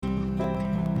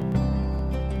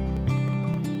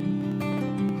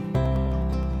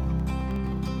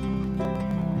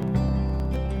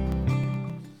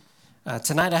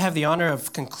Tonight I have the honor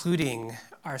of concluding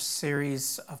our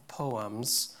series of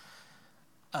poems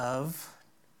of,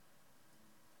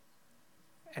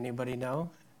 anybody know?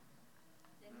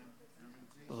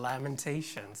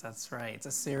 Lamentations, that's right. It's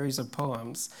a series of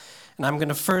poems. And I'm going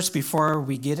to first, before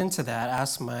we get into that,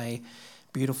 ask my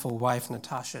beautiful wife,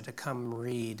 Natasha, to come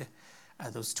read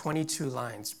those 22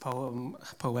 lines,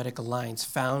 poetic lines,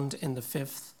 found in the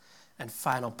fifth and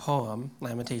final poem,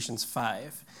 Lamentations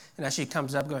 5. And as she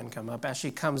comes up, go ahead and come up. As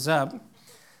she comes up,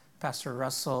 Pastor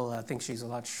Russell thinks she's a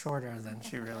lot shorter than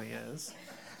she really is.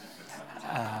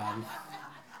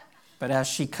 But as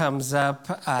she comes up,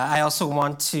 I also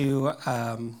want to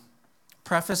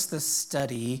preface this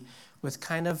study with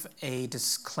kind of a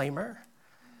disclaimer.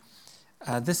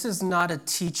 This is not a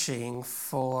teaching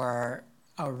for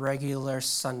a regular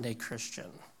Sunday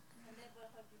Christian.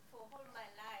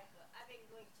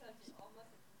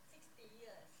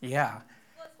 Yeah.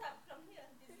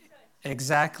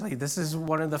 Exactly. This is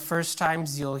one of the first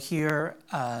times you'll hear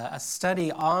a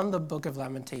study on the Book of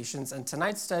Lamentations, and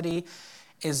tonight's study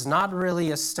is not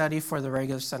really a study for the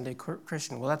regular Sunday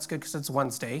Christian. Well, that's good because it's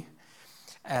Wednesday,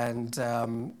 and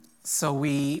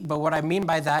but what I mean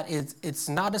by that is it's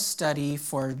not a study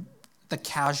for the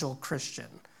casual Christian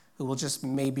who will just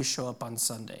maybe show up on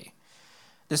Sunday.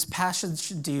 This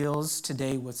passage deals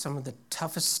today with some of the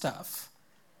toughest stuff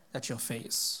that you'll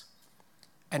face,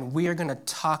 and we are going to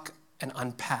talk and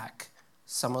unpack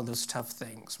some of those tough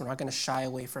things. We're not going to shy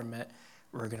away from it.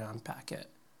 We're going to unpack it.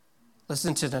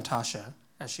 Listen to Natasha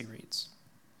as she reads.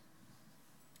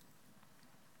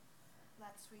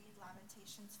 Let's read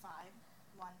Lamentations 5,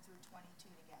 1 through 22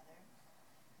 together.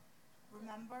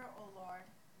 Remember, O Lord,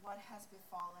 what has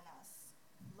befallen us.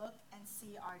 Look and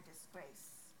see our disgrace.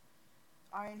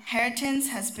 Our inheritance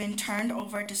has been turned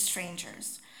over to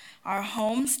strangers, our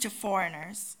homes to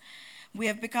foreigners. We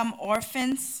have become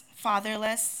orphans,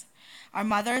 fatherless. Our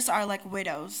mothers are like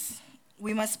widows.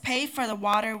 We must pay for the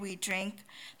water we drink.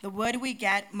 The wood we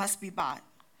get must be bought.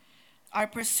 Our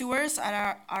pursuers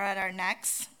are at our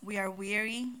necks. We are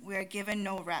weary. We are given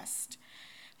no rest.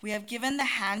 We have given the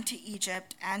hand to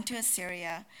Egypt and to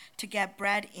Assyria to get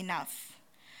bread enough.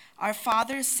 Our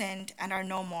fathers sinned and are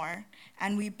no more,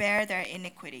 and we bear their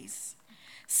iniquities.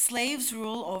 Slaves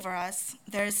rule over us.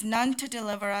 There is none to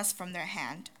deliver us from their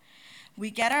hand. We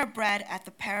get our bread at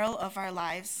the peril of our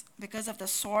lives because of the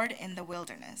sword in the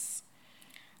wilderness.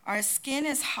 Our skin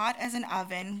is hot as an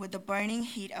oven with the burning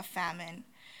heat of famine.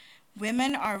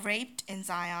 Women are raped in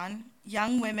Zion,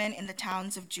 young women in the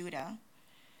towns of Judah.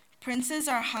 Princes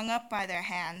are hung up by their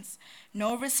hands.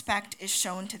 No respect is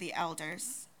shown to the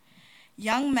elders.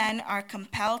 Young men are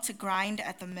compelled to grind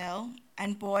at the mill,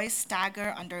 and boys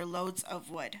stagger under loads of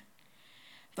wood.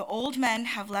 The old men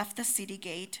have left the city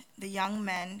gate, the young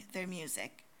men their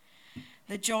music.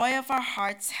 The joy of our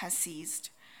hearts has ceased.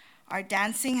 Our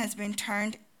dancing has been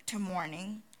turned to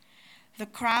mourning. The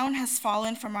crown has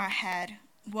fallen from our head.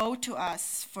 Woe to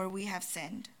us, for we have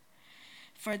sinned.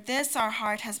 For this our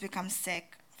heart has become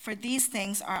sick. For these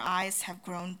things our eyes have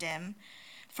grown dim.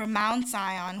 For Mount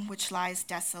Zion, which lies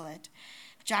desolate,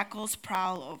 jackals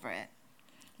prowl over it.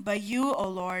 But you, O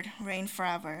Lord, reign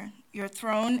forever. Your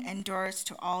throne endures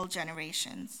to all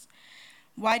generations.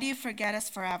 Why do you forget us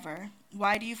forever?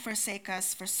 Why do you forsake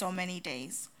us for so many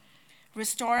days?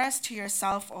 Restore us to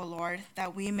yourself, O Lord,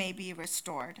 that we may be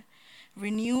restored.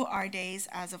 Renew our days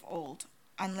as of old,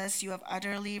 unless you have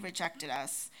utterly rejected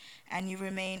us, and you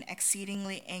remain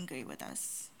exceedingly angry with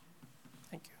us.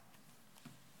 Thank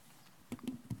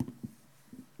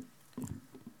you.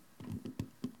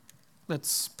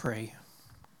 Let's pray.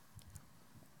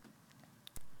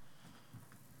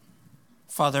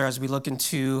 Father, as we look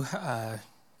into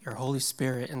your Holy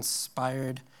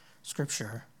Spirit-inspired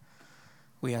scripture,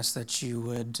 we ask that you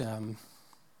would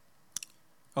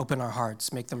open our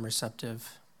hearts, make them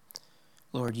receptive.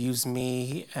 Lord, use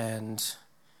me, and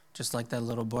just like that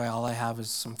little boy, all I have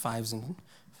is some fives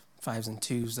and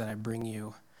twos that I bring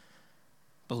you.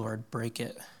 But Lord, break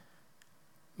it,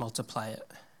 multiply it,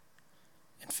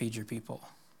 and feed your people.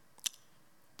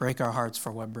 Break our hearts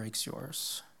for what breaks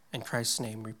yours. In Christ's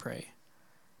name we pray.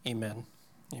 Amen.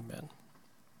 Amen.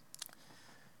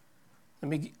 Let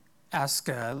me ask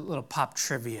a little pop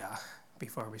trivia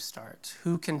before we start.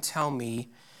 Who can tell me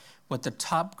what the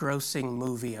top grossing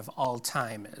movie of all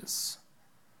time is?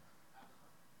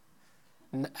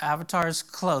 Avatar is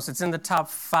close. It's in the top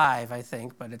 5, I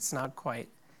think, but it's not quite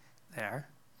there.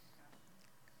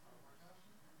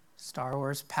 Star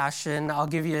Wars Passion. I'll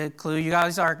give you a clue. You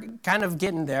guys are kind of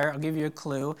getting there. I'll give you a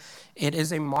clue. It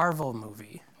is a Marvel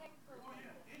movie.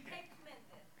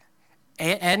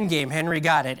 Endgame, Henry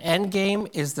got it. Endgame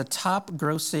is the top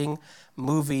grossing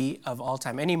movie of all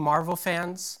time. Any Marvel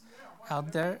fans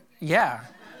out there? Yeah.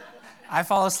 I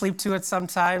fall asleep to it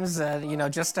sometimes,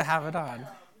 just to have it on.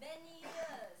 Many years.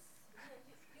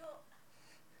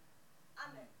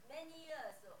 Many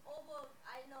years.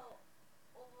 I know,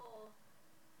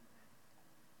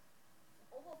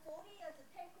 over 40 years,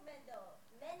 Ten Commandments,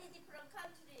 many different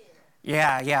countries.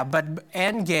 Yeah, but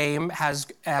Endgame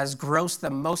has grossed the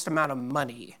most amount of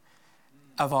money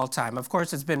of all time. Of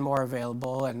course, it's been more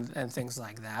available and things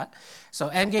like that. So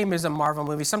Endgame is a Marvel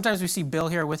movie. Sometimes we see Bill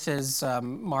here with his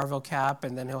Marvel cap,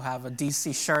 and then he'll have a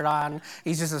DC shirt on.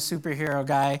 He's just a superhero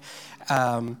guy.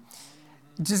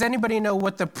 Does anybody know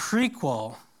what the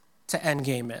prequel to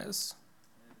Endgame is?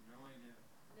 No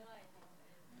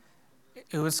idea.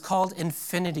 It was called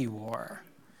Infinity War.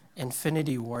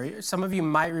 Infinity War. Some of you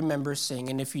might remember seeing,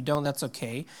 and if you don't, that's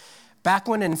okay. Back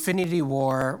when Infinity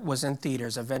War was in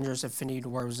theaters, Avengers Infinity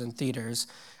War was in theaters,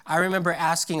 I remember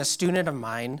asking a student of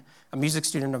mine, a music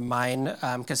student of mine,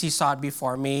 because he saw it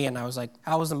before me, and I was like,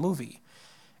 how was the movie?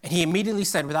 And he immediately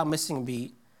said, without missing a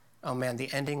beat, oh man,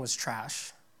 the ending was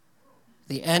trash.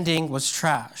 The ending was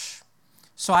trash.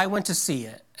 So I went to see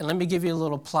it, and let me give you a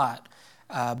little plot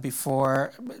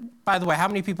before. By the way, how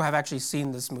many people have actually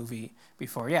seen this movie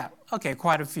before? Yeah, okay,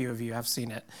 quite a few of you have seen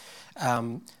it.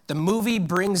 The movie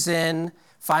brings in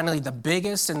finally the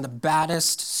biggest and the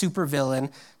baddest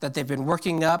supervillain that they've been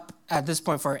working up at this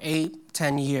point for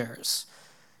 8-10 years.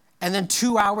 And then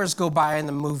 2 hours go by in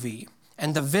the movie,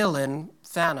 and the villain,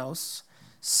 Thanos,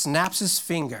 snaps his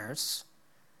fingers,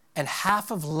 and half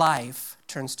of life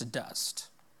turns to dust.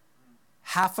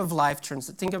 Half of life turns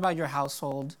to, think about your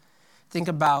household, think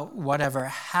about whatever,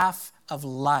 half of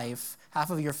life, half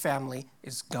of your family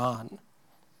is gone.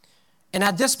 And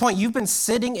at this point, you've been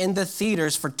sitting in the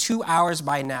theaters for 2 hours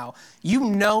by now. You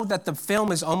know that the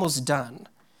film is almost done.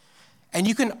 And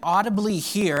you can audibly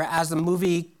hear, as the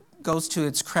movie goes to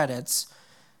its credits,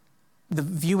 the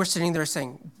viewer sitting there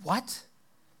saying, what?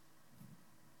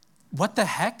 What the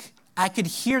heck? I could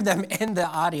hear them in the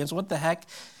audience. What the heck?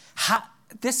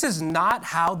 This is not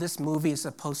how this movie is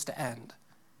supposed to end.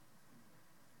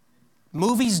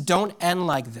 Movies don't end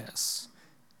like this.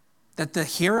 That the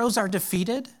heroes are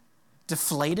defeated,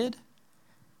 deflated.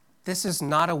 This is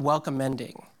not a welcome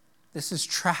ending. This is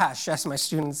trash, as my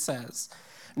student says.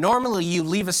 Normally, you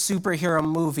leave a superhero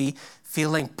movie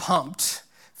feeling pumped,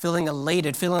 feeling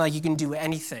elated, feeling like you can do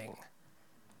anything.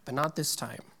 But not this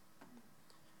time.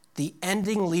 The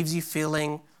ending leaves you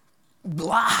feeling,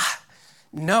 blah.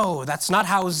 No, that's not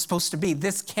how it's supposed to be.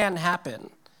 This can't happen.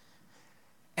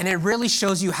 And it really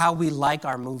shows you how we like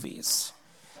our movies,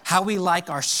 how we like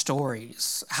our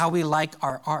stories, how we like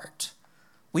our art.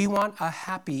 We want a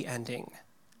happy ending.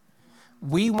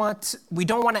 We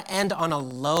don't want to end on a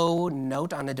low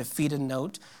note, on a defeated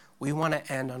note. We want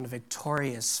to end on a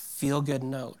victorious, feel-good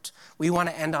note. We want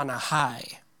to end on a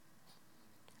high.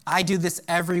 I do this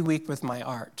every week with my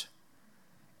art.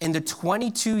 In the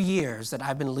 22 years that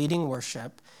I've been leading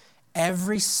worship,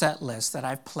 every set list that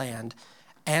I've planned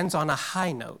ends on a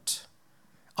high note,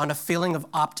 on a feeling of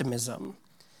optimism.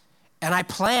 And I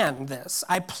plan this.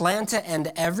 I plan to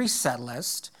end every set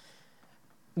list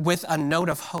with a note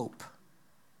of hope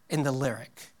in the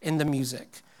lyric, in the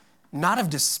music, not of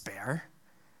despair,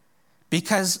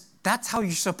 because that's how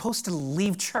you're supposed to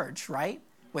leave church, right?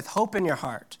 With hope in your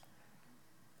heart.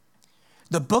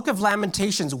 The book of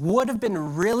Lamentations would have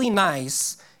been really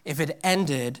nice if it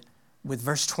ended with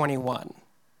verse 21.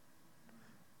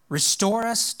 Restore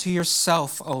us to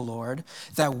yourself, O Lord,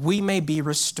 that we may be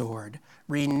restored.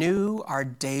 Renew our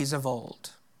days of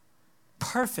old.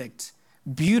 Perfect,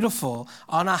 beautiful,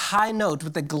 on a high note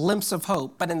with a glimpse of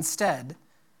hope. But instead,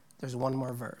 there's one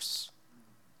more verse,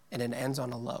 and it ends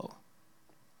on a low.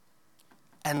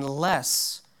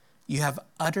 Unless you have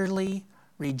utterly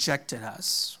rejected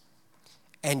us,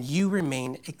 and you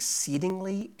remain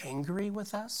exceedingly angry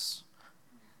with us.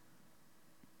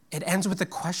 It ends with a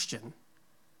question.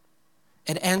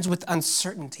 It ends with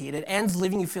uncertainty. It ends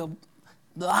leaving you feel,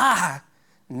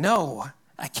 no,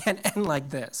 I can't end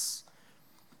like this.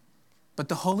 But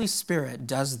the Holy Spirit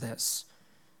does this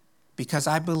because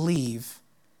I believe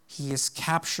he is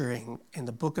capturing in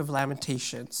the book of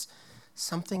Lamentations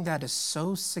something that is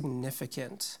so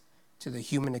significant to the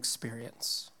human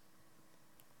experience.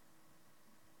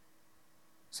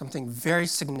 Something very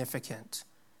significant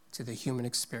to the human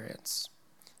experience.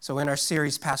 So in our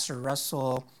series, Pastor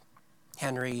Russell,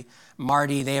 Henry,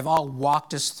 Marty, they have all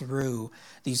walked us through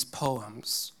these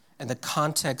poems and the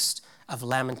context of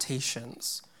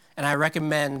Lamentations. And I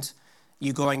recommend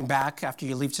you going back after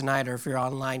you leave tonight, or if you're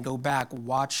online, go back,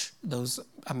 watch those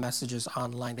messages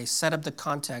online. They set up the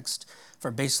context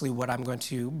for basically what I'm going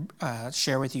to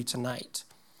share with you tonight.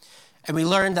 And we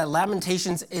learned that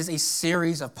Lamentations is a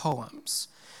series of poems.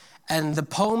 And the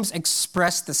poems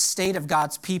express the state of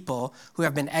God's people who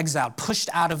have been exiled, pushed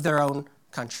out of their own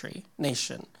country,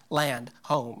 nation, land,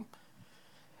 home.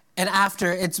 And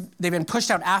they've been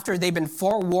pushed out after they've been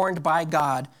forewarned by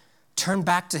God, turn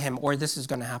back to him or this is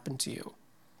going to happen to you.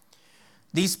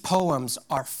 These poems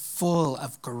are full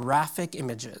of graphic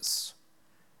images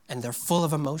and they're full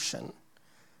of emotion.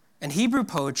 And Hebrew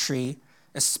poetry,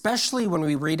 especially when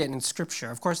we read it in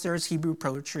Scripture, of course there is Hebrew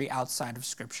poetry outside of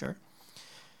Scripture,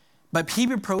 but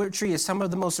Hebrew poetry is some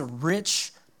of the most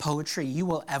rich poetry you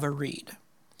will ever read.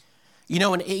 You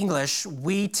know, in English,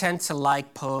 we tend to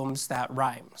like poems that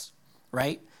rhymes,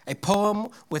 right? A poem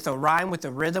with a rhyme, with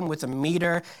a rhythm, with a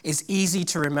meter is easy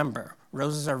to remember.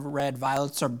 Roses are red,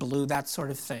 violets are blue, that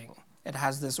sort of thing. It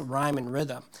has this rhyme and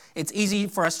rhythm. It's easy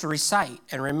for us to recite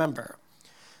and remember.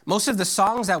 Most of the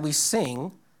songs that we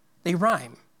sing, they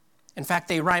rhyme. In fact,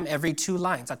 they rhyme every 2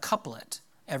 lines, a couplet.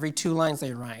 Every 2 lines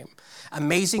they rhyme.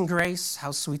 Amazing grace,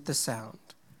 how sweet the sound.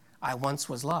 I once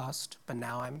was lost, but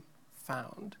now I'm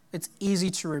found. It's easy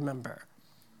to remember.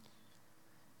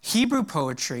 Hebrew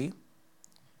poetry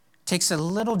takes a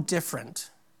little different,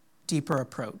 deeper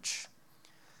approach.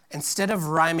 Instead of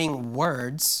rhyming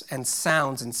words and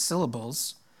sounds and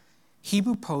syllables,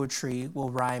 Hebrew poetry will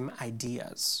rhyme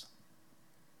ideas.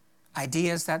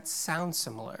 Ideas that sound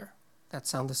similar, that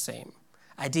sound the same.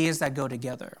 Ideas that go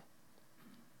together.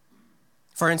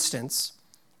 For instance,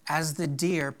 as the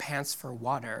deer pants for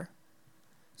water,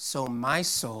 so my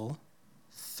soul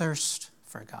thirsts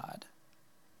for God.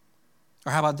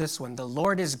 Or how about this one? The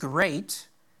Lord is great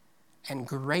and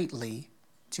greatly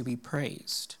to be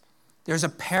praised. There's a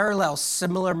parallel,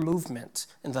 similar movement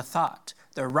in the thought.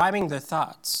 They're rhyming their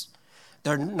thoughts.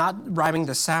 They're not rhyming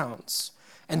the sounds.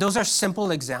 And those are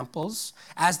simple examples.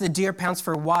 As the deer pants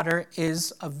for water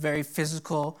is a very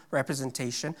physical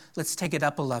representation. Let's take it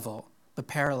up a level, the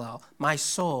parallel. My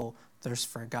soul thirsts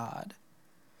for God.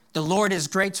 The Lord is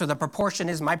great, so the proportion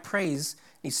is my praise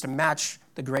needs to match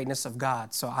the greatness of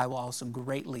God, so I will also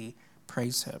greatly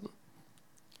praise him.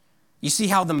 You see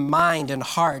how the mind and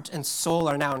heart and soul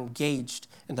are now engaged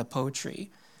in the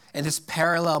poetry. And this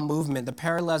parallel movement,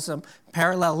 the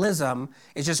parallelism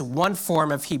is just one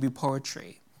form of Hebrew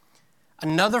poetry.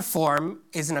 Another form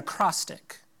is an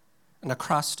acrostic. An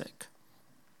acrostic.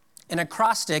 An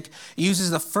acrostic uses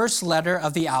the first letter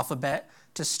of the alphabet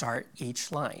to start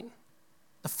each line.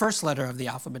 The first letter of the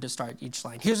alphabet to start each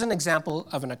line. Here's an example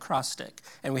of an acrostic,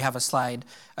 and we have a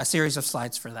series of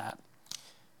slides for that.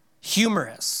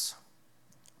 Humorous,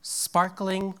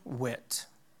 sparkling wit.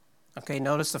 Okay,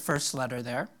 notice the first letter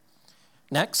there.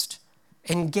 Next,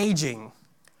 engaging,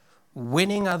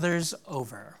 winning others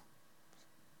over.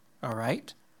 All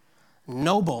right.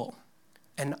 Noble,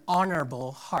 an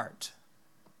honorable heart.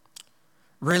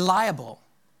 Reliable,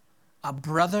 a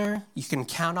brother you can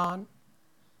count on.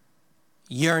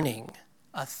 Yearning,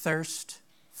 a thirst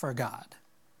for God.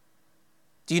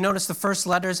 Do you notice the first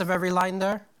letters of every line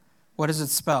there? What does it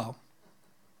spell?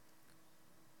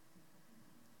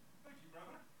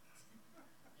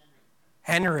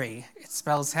 Henry. It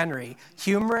spells Henry.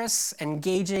 Humorous,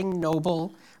 engaging,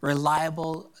 noble,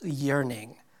 reliable,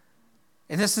 yearning.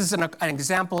 And this is an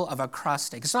example of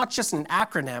acrostic. It's not just an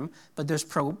acronym, but there's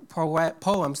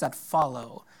poems that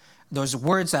follow. Those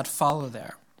words that follow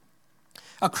there.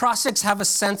 Acrostics have a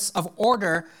sense of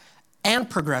order and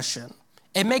progression.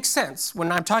 It makes sense.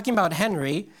 When I'm talking about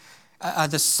Henry,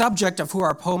 the subject of who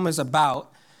our poem is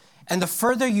about, and the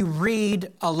further you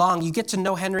read along, you get to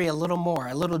know Henry a little more,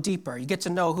 a little deeper. You get to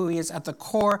know who he is at the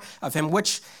core of him,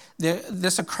 which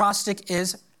this acrostic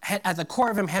is. At the core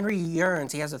of him, Henry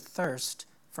yearns. He has a thirst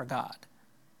for God,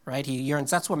 right? He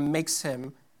yearns. That's what makes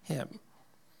him him.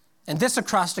 And this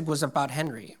acrostic was about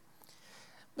Henry.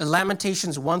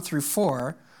 Lamentations 1 through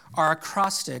 4 are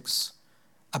acrostics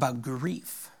about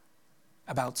grief,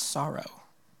 about sorrow.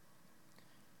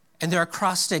 And they're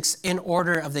acrostics in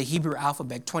order of the Hebrew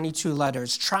alphabet, 22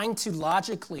 letters, trying to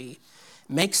logically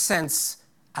make sense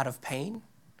out of pain,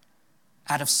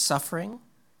 out of suffering.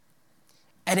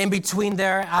 And in between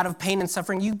there, out of pain and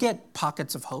suffering, you get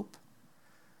pockets of hope.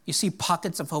 You see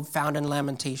pockets of hope found in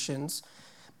Lamentations.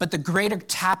 But the greater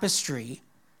tapestry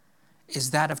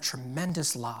is that of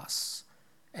tremendous loss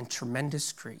and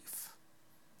tremendous grief.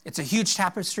 It's a huge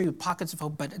tapestry with pockets of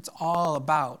hope, but it's all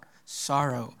about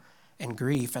sorrow and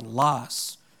grief and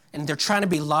loss. And they're trying to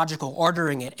be logical,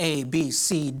 ordering it A, B,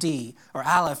 C, D, or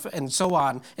Aleph, and so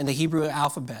on in the Hebrew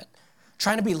alphabet,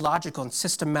 trying to be logical and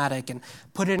systematic and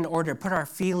put it in order, put our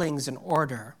feelings in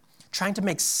order, trying to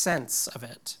make sense of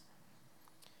it.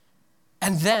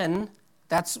 And then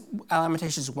that's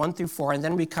Lamentations 1 through 4, and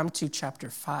then we come to chapter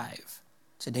 5,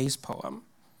 today's poem.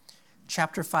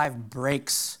 Chapter 5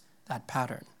 breaks that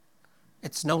pattern.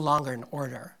 It's no longer an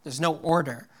order. There's no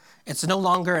order. It's no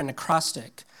longer an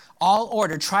acrostic. All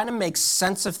order, trying to make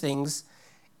sense of things,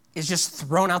 is just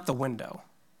thrown out the window.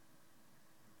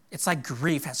 It's like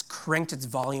grief has cranked its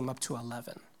volume up to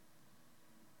 11.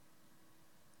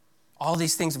 All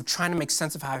these things of trying to make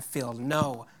sense of how I feel,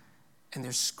 no. And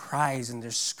there's cries and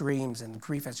there's screams and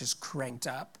grief has just cranked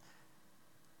up.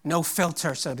 No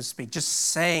filter, so to speak, just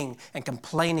saying and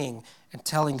complaining and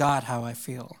telling God how I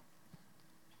feel.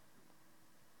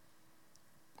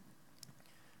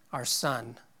 Our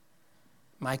son,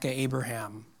 Micah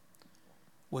Abraham,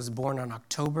 was born on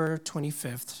October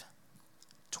 25th,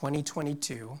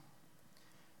 2022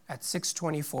 at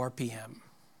 6:24 p.m.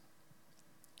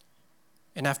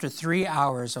 And after 3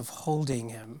 hours of holding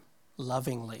him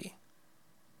lovingly,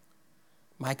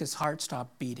 Micah's heart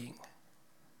stopped beating.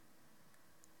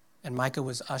 And Micah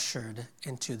was ushered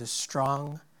into the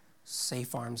strong,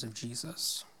 safe arms of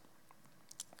Jesus.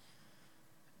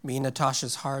 Me and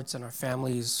Natasha's hearts and our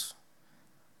families,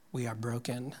 we are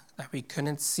broken that we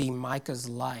couldn't see Micah's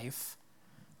life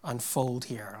unfold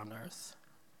here on earth.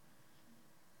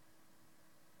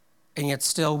 And yet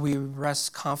still we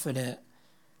rest confident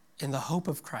in the hope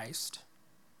of Christ,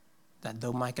 that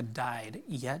though Micah died,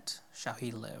 yet shall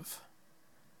he live.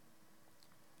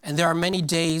 And there are many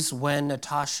days when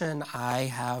Natasha and I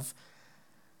have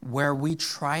where we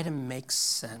try to make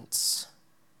sense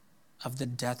of the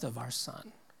death of our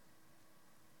son.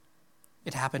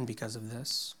 It happened because of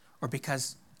this, or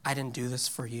because I didn't do this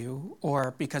for you,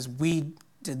 or because we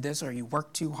did this, or you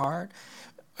worked too hard.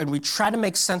 And we try to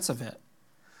make sense of it.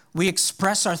 We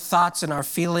express our thoughts and our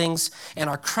feelings and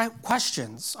our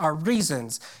questions, our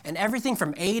reasons, and everything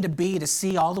from A to B to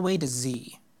C all the way to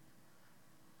Z.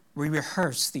 We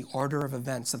rehearse the order of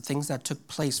events, the things that took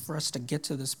place for us to get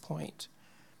to this point.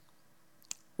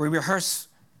 We rehearse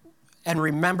and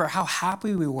remember how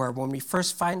happy we were when we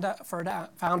first found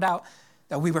out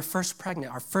that we were first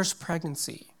pregnant, our first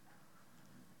pregnancy.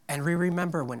 And we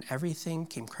remember when everything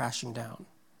came crashing down.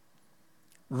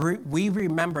 We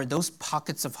remember those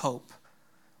pockets of hope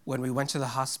when we went to the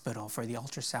hospital for the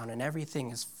ultrasound and everything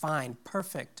is fine,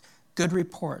 perfect, good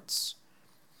reports.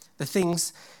 The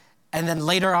things, and then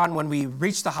later on when we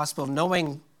reached the hospital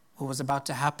knowing what was about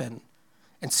to happen,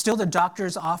 and still the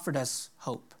doctors offered us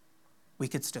hope. We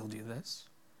could still do this.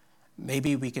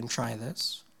 Maybe we can try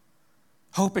this.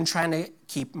 Hope in trying to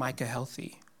keep Micah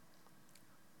healthy.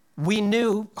 We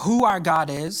knew who our God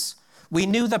is. We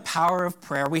knew the power of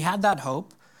prayer. We had that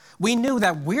hope. We knew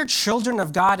that we're children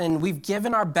of God and we've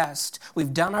given our best.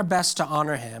 We've done our best to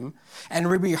honor him. And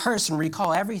we rehearse and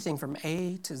recall everything from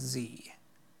A to Z.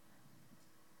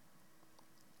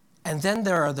 And then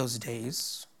there are those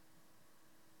days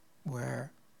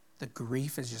where the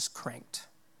grief is just cranked.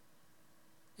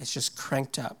 It's just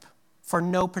cranked up for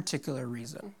no particular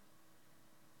reason.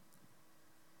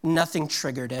 Nothing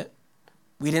triggered it.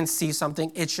 We didn't see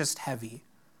something. It's just heavy.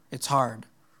 It's hard.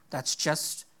 That's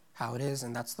just how it is,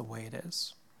 and that's the way it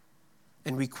is.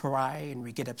 And we cry, and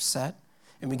we get upset,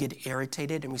 and we get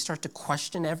irritated, and we start to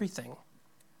question everything.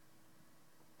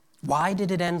 Why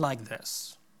did it end like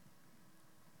this?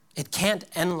 It can't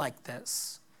end like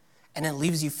this. And it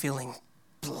leaves you feeling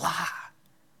blah.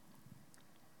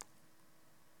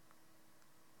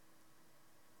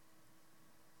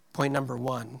 Point number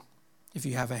 1, if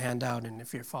you have a handout and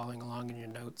if you're following along in your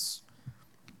notes.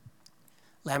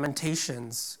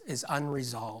 Lamentations is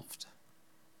unresolved.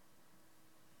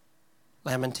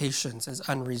 Lamentations is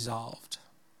unresolved.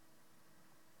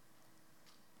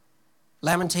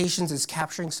 Lamentations is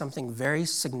capturing something very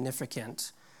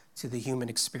significant to the human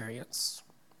experience.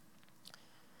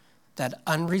 That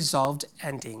unresolved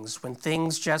endings, when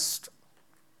things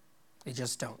they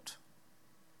just don't.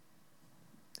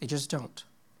 They just don't.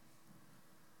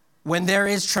 When there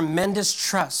is tremendous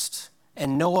trust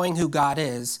and knowing who God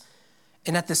is,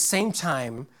 and at the same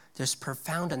time, there's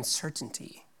profound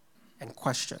uncertainty and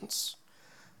questions.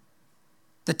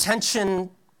 The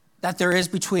tension that there is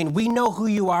between, we know who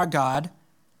you are, God,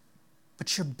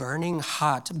 but you're burning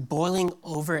hot, boiling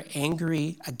over,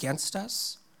 angry against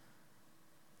us.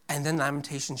 And then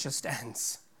Lamentations just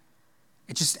ends.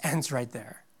 It just ends right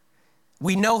there.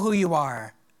 We know who you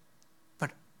are,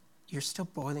 but you're still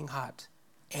boiling hot,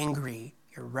 angry.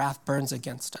 Your wrath burns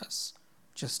against us.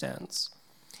 Just ends.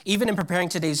 Even in preparing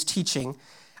today's teaching,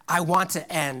 I want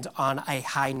to end on a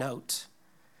high note.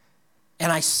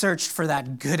 And I searched for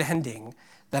that good ending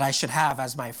that I should have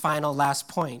as my final last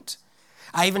point.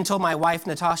 I even told my wife,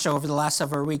 Natasha, over the last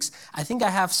several weeks, I think I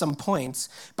have some points,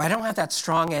 but I don't have that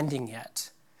strong ending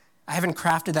yet. I haven't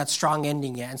crafted that strong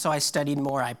ending yet. And so I studied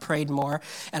more, I prayed more,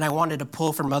 and I wanted to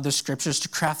pull from other scriptures to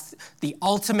craft the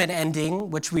ultimate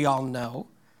ending, which we all know.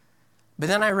 But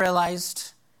then I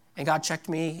realized, and God checked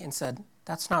me and said,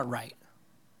 that's not right.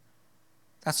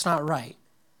 That's not right.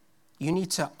 You need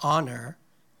to honor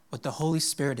what the Holy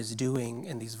Spirit is doing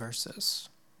in these verses.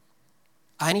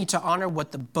 I need to honor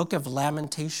what the book of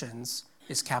Lamentations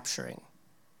is capturing.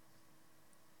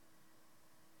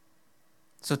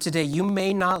 So today, you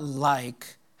may not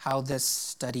like how this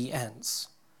study ends.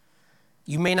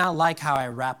 You may not like how I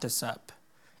wrap this up.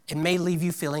 It may leave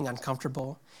you feeling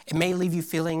uncomfortable. It may leave you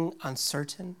feeling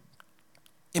uncertain.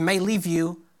 It may leave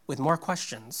you with more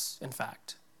questions, in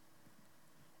fact.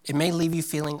 It may leave you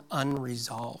feeling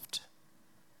unresolved.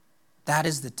 That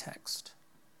is the text.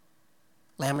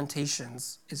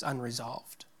 Lamentations is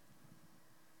unresolved.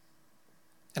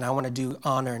 And I want to do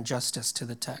honor and justice to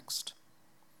the text.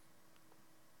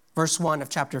 Verse 1 of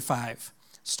chapter 5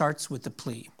 starts with the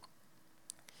plea.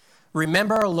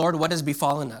 Remember, O Lord, what has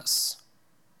befallen us.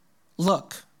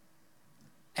 Look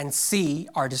and see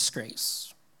our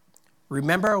disgrace.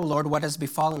 Remember, O Lord, what has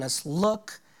befallen us.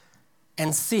 Look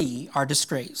and see our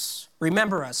disgrace.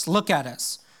 Remember us. Look at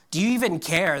us. Do you even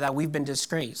care that we've been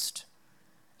disgraced?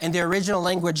 In the original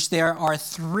language, there are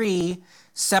 3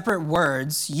 separate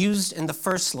words used in the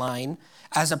first line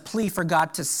as a plea for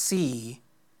God to see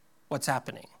what's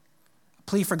happening. A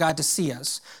plea for God to see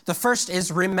us. The first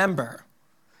is remember,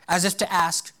 as if to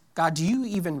ask, God, do you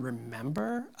even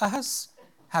remember us?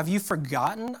 Have you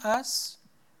forgotten us?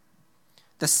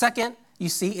 The second, you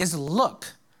see, is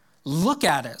look. Look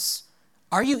at us.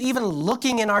 Are you even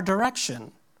looking in our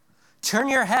direction? Turn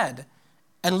your head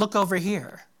and look over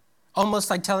here. Almost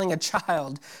like telling a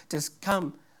child to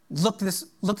come, look this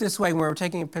way when we're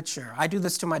taking a picture. I do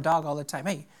this to my dog all the time.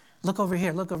 Hey, look over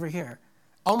here, look over here.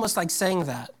 Almost like saying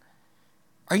that.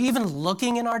 Are you even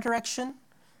looking in our direction?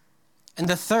 And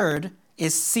the third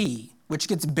is see, which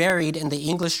gets buried in the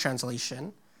English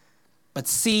translation. But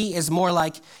see is more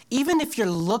like, even if you're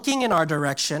looking in our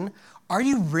direction, are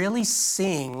you really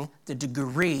seeing the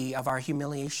degree of our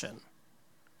humiliation?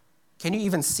 Can you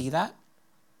even see that?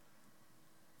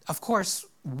 Of course,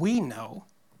 we know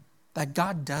that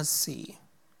God does see.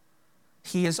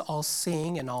 He is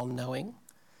all-seeing and all-knowing.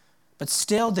 But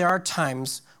still, there are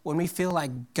times when we feel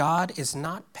like God is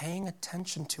not paying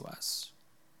attention to us,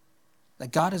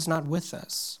 that God is not with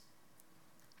us.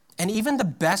 And even the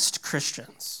best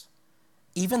Christians,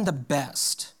 even the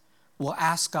best, will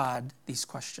ask God these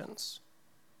questions.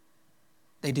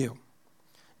 They do.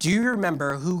 Do you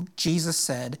remember who Jesus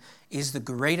said is the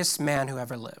greatest man who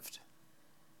ever lived?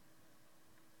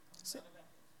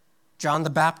 John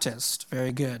the Baptist.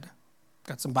 Very good.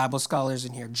 Got some Bible scholars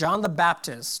in here. John the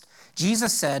Baptist.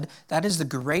 Jesus said that is the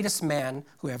greatest man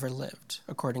who ever lived,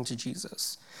 according to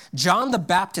Jesus. John the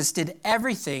Baptist did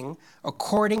everything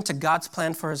according to God's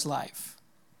plan for his life.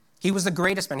 He was the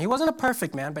greatest man. He wasn't a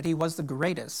perfect man, but he was the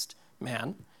greatest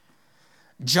man.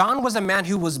 John was a man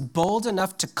who was bold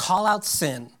enough to call out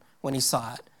sin when he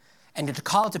saw it, and to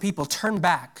call it to people, turn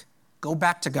back, go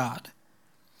back to God.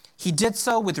 He did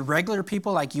so with regular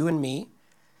people like you and me,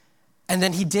 and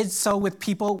then he did so with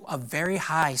people of very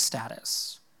high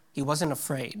status. He wasn't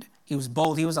afraid. He was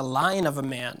bold. He was a lion of a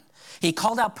man. He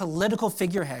called out political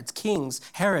figureheads, kings,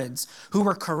 Herods, who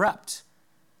were corrupt,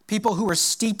 people who were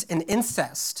steeped in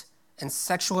incest and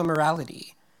sexual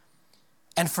immorality.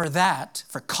 And for that,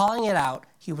 for calling it out,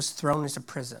 he was thrown into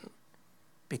prison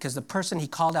because the person he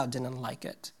called out didn't like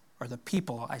it, or the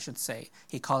people, I should say,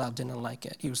 he called out didn't like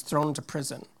it. He was thrown into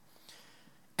prison.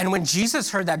 And when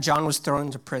Jesus heard that John was thrown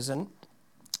into prison,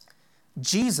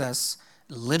 Jesus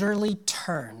literally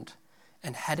turned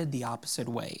and headed the opposite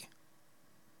way.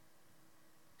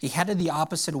 He headed the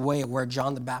opposite way of where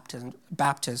John the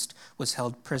Baptist was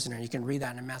held prisoner. You can read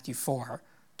that in Matthew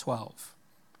 4:12.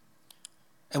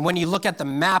 And when you look at the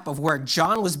map of where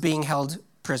John was being held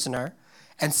prisoner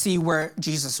and see where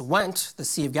Jesus went, the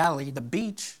Sea of Galilee, the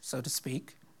beach, so to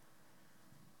speak,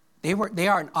 they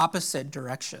are in opposite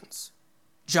directions.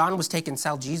 John was taken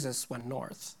south, Jesus went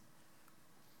north.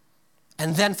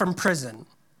 And then from prison,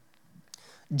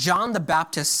 John the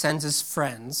Baptist sends his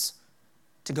friends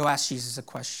to go ask Jesus a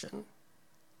question.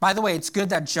 By the way, it's good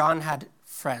that John had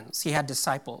friends. He had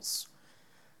disciples.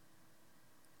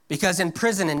 Because in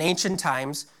prison in ancient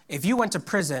times, if you went to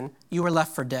prison, you were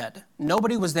left for dead.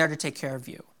 Nobody was there to take care of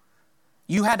you.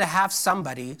 You had to have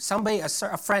somebody,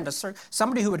 a friend,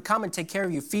 somebody who would come and take care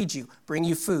of you, feed you, bring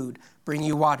you food, bring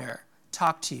you water,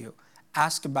 talk to you,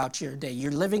 ask about your day.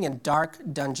 You're living in dark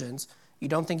dungeons. You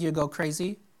don't think you'll go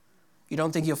crazy? You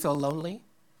don't think you'll feel lonely?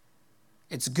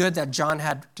 It's good that John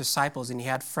had disciples and he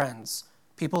had friends,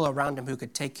 people around him who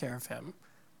could take care of him.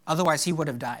 Otherwise, he would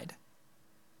have died.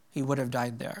 He would have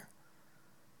died there.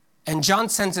 And John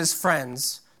sends his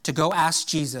friends to go ask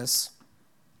Jesus,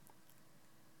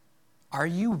 are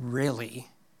you really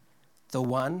the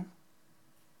one?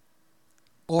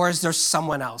 Or is there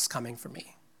someone else coming for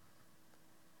me?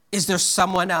 Is there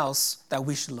someone else that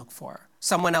we should look for?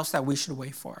 Someone else that we should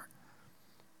wait for?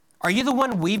 Are you the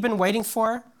one we've been waiting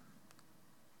for?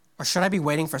 Or should I be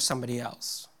waiting for somebody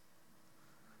else?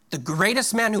 The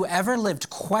greatest man who ever lived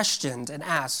questioned and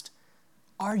asked,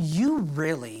 are you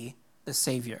really the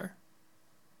Savior?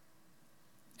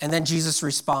 And then Jesus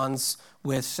responds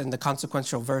with, in the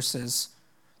consequential verses,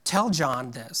 tell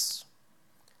John this.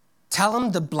 Tell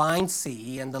him the blind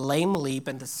see and the lame leap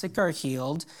and the sick are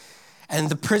healed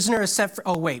and the prisoner is set free.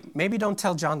 Oh, wait, maybe don't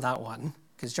tell John that one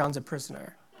because John's a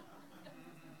prisoner.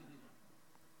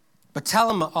 But tell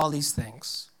him all these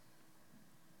things.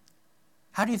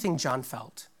 How do you think John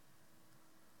felt?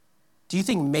 Do you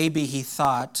think maybe he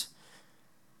thought,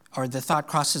 or the thought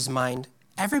crossed his mind,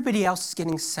 everybody else is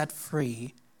getting set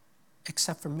free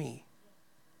except for me?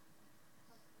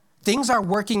 Things are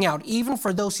working out even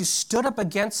for those who stood up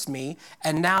against me,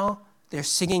 and now they're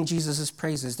singing Jesus'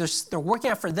 praises. They're working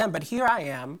out for them, but here I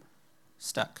am,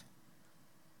 stuck.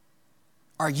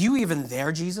 Are you even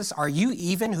there, Jesus? Are you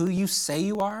even who you say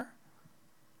you are?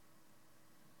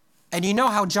 And you know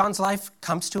how John's life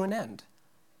comes to an end.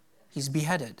 He's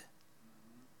beheaded.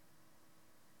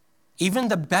 Even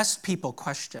the best people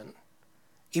question.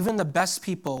 Even the best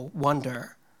people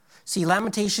wonder. See,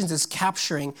 Lamentations is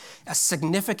capturing a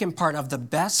significant part of the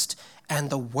best and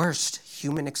the worst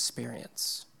human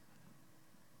experience.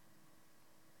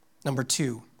 Number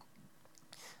 2,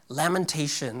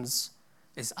 Lamentations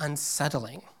is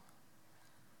unsettling.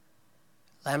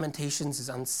 Lamentations is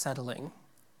unsettling.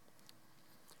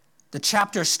 The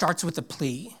chapter starts with a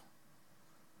plea,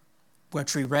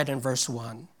 which we read in verse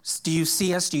 1. Do you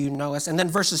see us? Do you know us? And then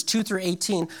verses 2 through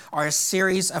 18 are a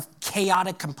series of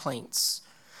chaotic complaints.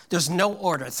 There's no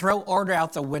order. Throw order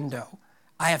out the window.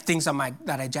 I have things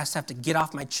that I just have to get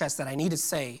off my chest that I need to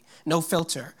say. No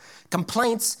filter.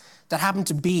 Complaints that happen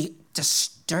to be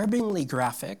disturbingly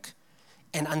graphic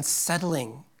and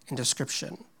unsettling in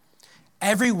description.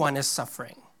 Everyone is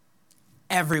suffering.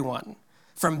 Everyone.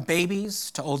 From babies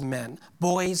to old men,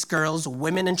 boys, girls,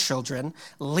 women, and children,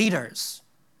 leaders,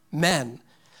 men,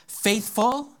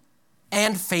 faithful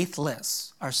and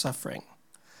faithless are suffering.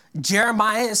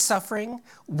 Jeremiah is suffering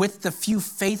with the few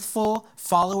faithful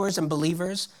followers and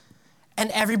believers,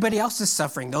 and everybody else is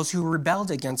suffering, those who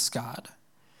rebelled against God.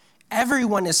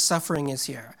 Everyone is suffering is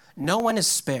here. No one is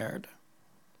spared.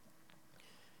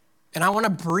 And I want to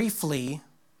briefly,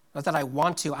 not that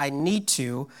I need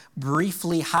to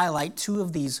briefly highlight 2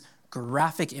 of these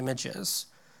graphic images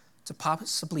to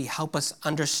possibly help us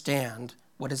understand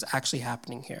what is actually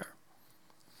happening here.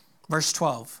 Verse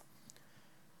 12,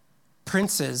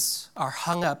 princes are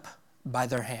hung up by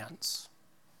their hands.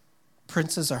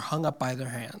 Princes are hung up by their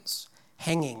hands.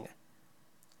 Hanging,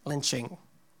 lynching,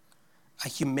 a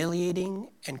humiliating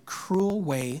and cruel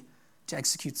way to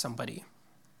execute somebody.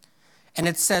 And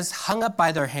it says hung up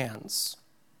by their hands.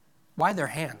 Why their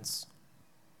hands?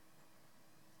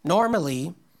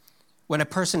 Normally, when a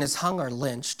person is hung or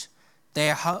lynched,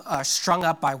 they are strung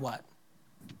up by what?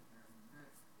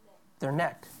 Their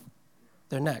neck.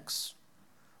 Their necks.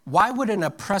 Why would an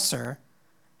oppressor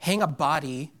hang a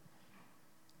body?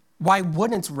 Why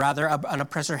wouldn't, rather, an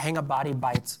oppressor hang a body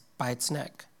by its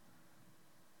neck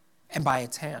and by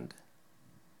its hand?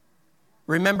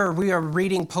 Remember, we are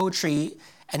reading poetry,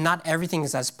 and not everything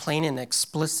is as plain and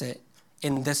explicit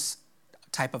in this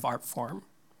type of art form.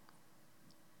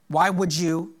 Why would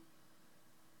you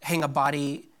hang a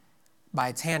body by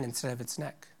its hand instead of its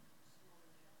neck?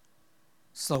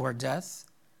 Slower death,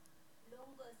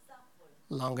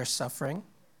 longer suffering.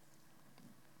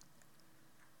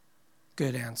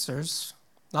 Good answers.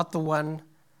 Not the one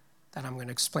that I'm going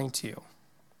to explain to you.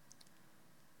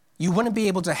 You wouldn't be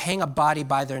able to hang a body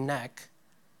by their neck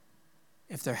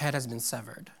if their head has been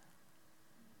severed.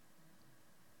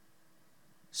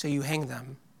 So you hang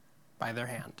them by their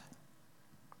hand.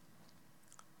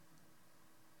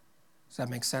 Does that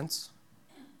make sense?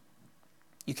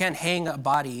 You can't hang a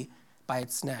body by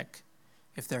its neck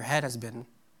if their head has been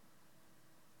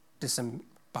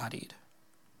disembodied.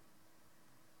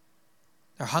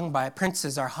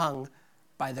 Princes are hung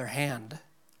by their hand.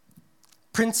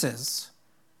 Princes.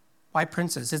 Why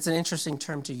princes? It's an interesting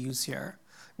term to use here.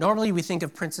 Normally, we think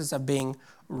of princes as being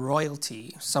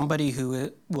royalty, somebody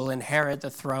who will inherit the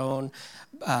throne.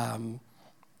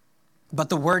 But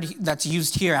the word that's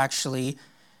used here actually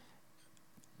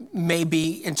may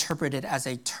be interpreted as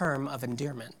a term of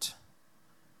endearment.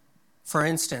 For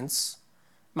instance,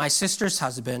 my sister's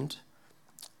husband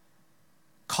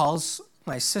calls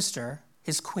my sister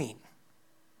his queen,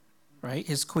 right?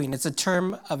 His queen. It's a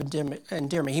term of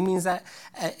endearment. He means that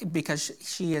because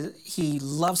he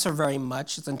loves her very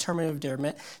much. It's a term of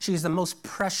endearment. She's the most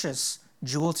precious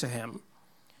jewel to him.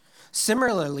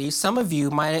 Similarly, some of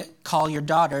you might call your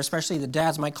daughter, especially the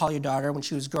dads might call your daughter when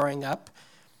she was growing up,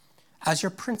 as your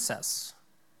princess,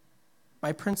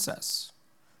 my princess.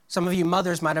 Some of you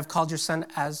mothers might have called your son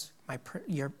as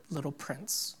your little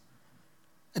prince.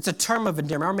 It's a term of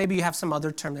endearment, or maybe you have some other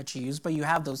term that you use, but you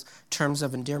have those terms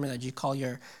of endearment that you call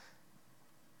your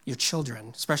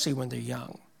children, especially when they're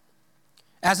young.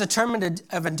 As a term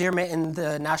of endearment in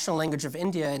the national language of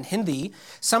India, in Hindi,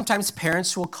 sometimes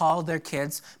parents will call their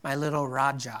kids my little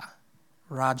Raja,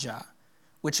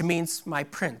 which means my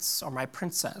prince or my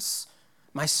princess,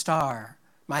 my star,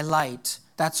 my light,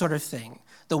 that sort of thing.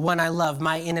 The one I love,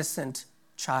 my innocent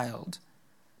child,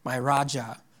 my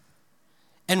Raja.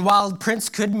 And while prince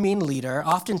could mean leader,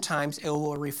 oftentimes it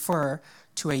will refer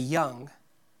to a young,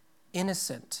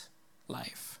 innocent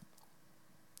life.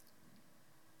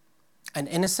 An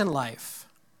innocent life,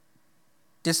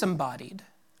 disembodied,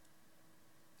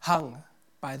 hung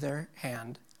by their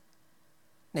hand,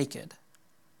 naked.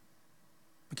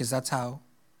 Because that's how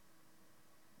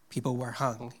people were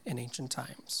hung in ancient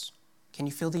times. Can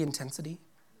you feel the intensity?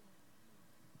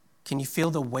 Can you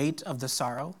feel the weight of the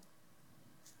sorrow?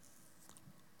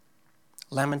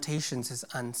 Lamentations is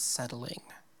unsettling.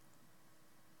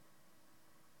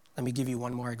 Let me give you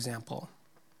one more example.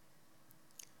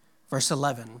 Verse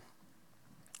 11.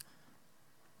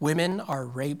 Women are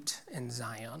raped in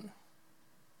Zion.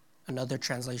 Another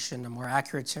translation, a more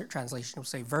accurate translation, will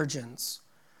say virgins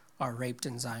are raped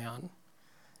in Zion.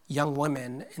 Young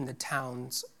women in the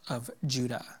towns of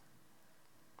Judah.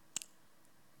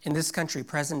 In this country,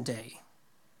 present day,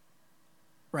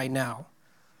 right now,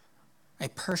 a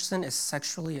person is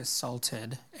sexually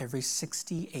assaulted every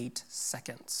 68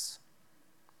 seconds.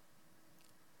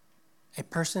 A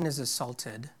person is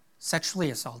sexually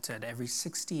assaulted every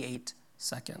 68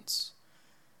 seconds.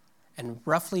 And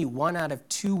roughly 1 out of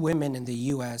 2 women in the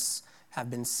U.S. have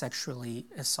been sexually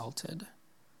assaulted.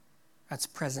 That's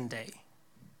present day.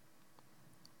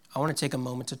 I want to take a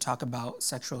moment to talk about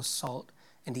sexual assault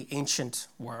in the ancient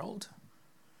world,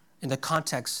 in the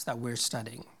context that we're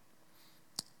studying.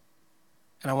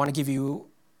 And I want to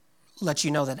let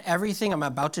you know that everything I'm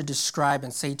about to describe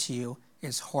and say to you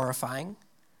is horrifying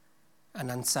and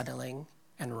unsettling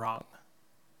and wrong,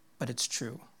 but it's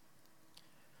true.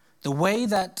 The way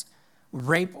that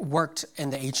rape worked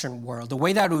in the ancient world, the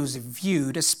way that it was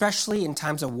viewed, especially in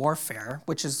times of warfare,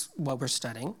 which is what we're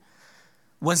studying,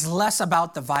 was less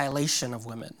about the violation of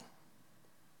women.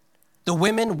 The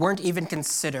women weren't even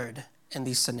considered in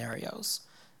these scenarios,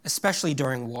 especially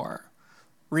during war.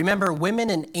 Remember, women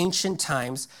in ancient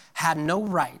times had no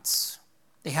rights.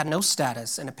 They had no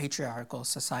status in a patriarchal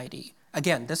society.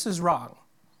 Again, this is wrong.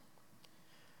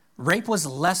 Rape was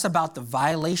less about the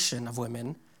violation of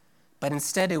women, but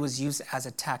instead it was used as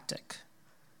a tactic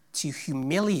to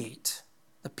humiliate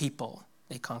the people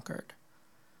they conquered,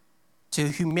 to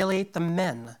humiliate the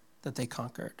men that they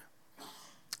conquered.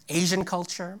 Asian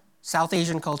culture, South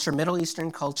Asian culture, Middle Eastern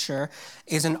culture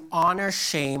is an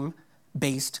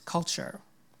honor-shame-based culture.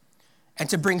 And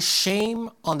to bring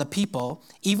shame on the people,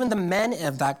 even the men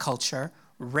of that culture,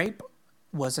 rape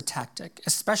was a tactic,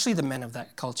 especially the men of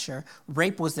that culture.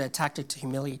 Rape was the tactic to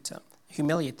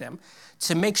humiliate them,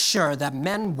 to make sure that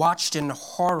men watched in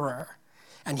horror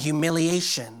and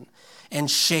humiliation and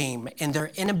shame in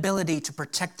their inability to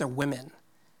protect their women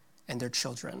and their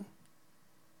children.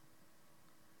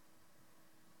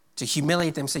 To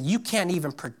humiliate them, say, you can't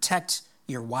even protect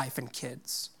your wife and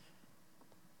kids,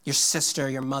 your sister,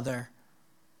 your mother,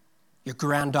 your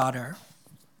granddaughter.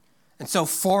 And so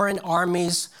foreign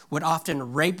armies would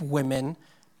often rape women,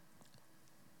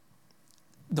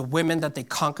 the women that they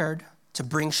conquered, to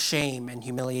bring shame and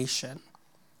humiliation.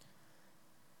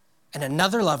 And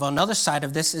another level, another side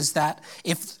of this is that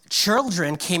if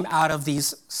children came out of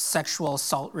these sexual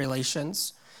assault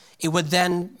relations, it would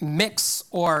then mix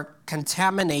or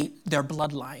contaminate their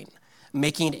bloodline,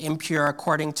 making it impure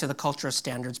according to the cultural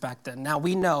standards back then. Now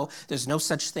we know there's no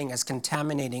such thing as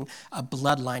contaminating a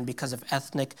bloodline because of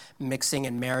ethnic mixing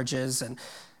and marriages,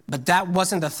 But that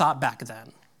wasn't the thought back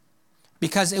then,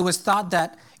 because it was thought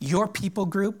that your people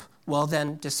group will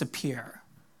then disappear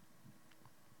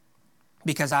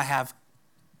because I have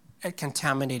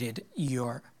contaminated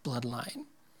your bloodline.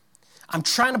 I'm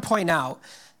trying to point out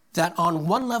that on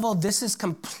one level, this is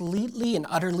completely and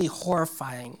utterly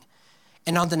horrifying.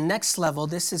 And on the next level,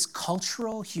 this is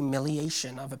cultural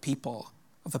humiliation of a people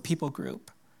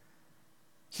group.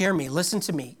 Hear me, listen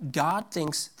to me. God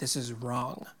thinks this is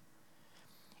wrong.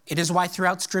 It is why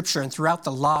throughout Scripture and throughout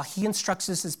the law, he instructs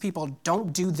his people,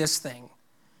 don't do this thing.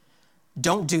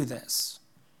 Don't do this.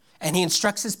 And he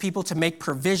instructs his people to make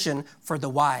provision for the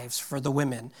wives, for the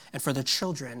women, and for the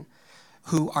children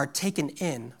who are taken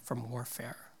in from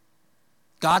warfare.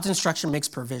 God's instruction makes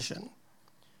provision.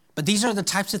 But these are the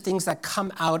types of things that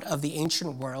come out of the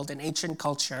ancient world and ancient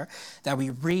culture that we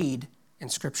read in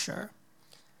Scripture.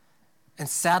 And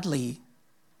sadly,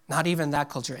 not even that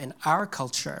culture, in our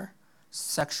culture,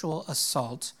 sexual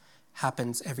assault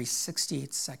happens every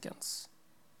 68 seconds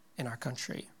in our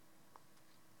country.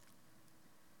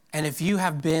 And if you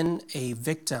have been a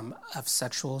victim of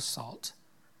sexual assault,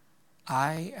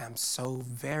 I am so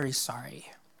very sorry.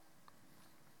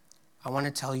 I want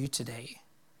to tell you today,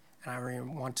 and I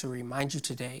want to remind you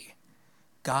today,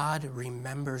 God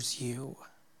remembers you.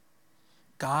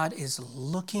 God is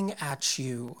looking at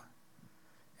you,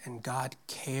 and God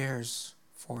cares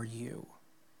for you.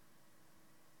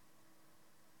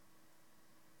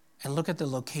 And look at the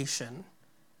location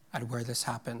at where this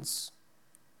happens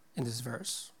in this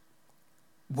verse.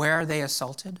 Where are they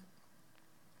assaulted?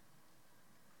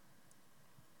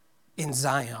 In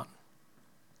Zion.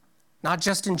 Not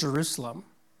just in Jerusalem,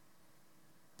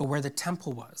 but where the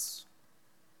temple was.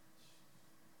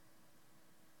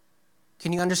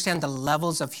 Can you understand the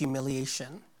levels of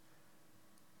humiliation?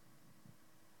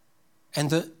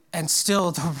 And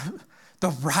still the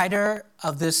writer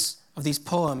of these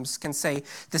poems can say,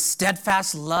 the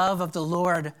steadfast love of the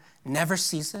Lord never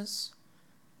ceases.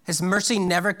 His mercy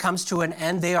never comes to an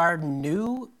end. They are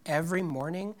new every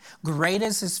morning. Great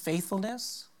is his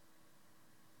faithfulness.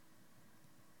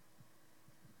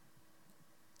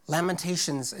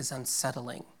 Lamentations is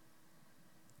unsettling.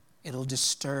 It'll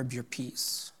disturb your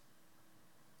peace.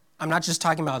 I'm not just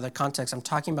talking about the context. I'm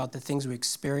talking about the things we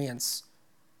experience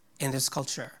in this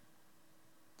culture.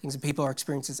 Things that people are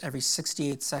experiencing every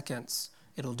 68 seconds.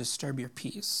 It'll disturb your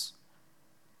peace.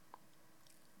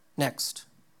 Next,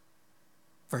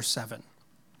 verse 7.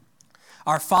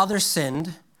 Our fathers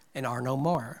sinned and are no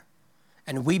more,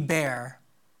 and we bear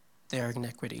their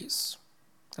iniquities.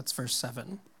 That's verse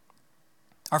 7.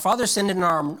 Our fathers sinned and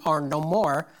are no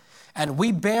more, and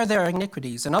we bear their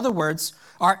iniquities. In other words,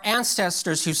 our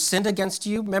ancestors who sinned against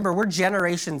you, remember, we're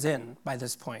generations in by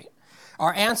this point.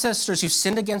 Our ancestors who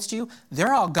sinned against you,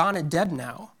 they're all gone and dead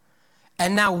now.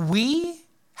 And now we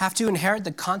have to inherit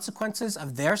the consequences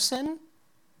of their sin?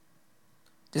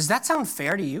 Does that sound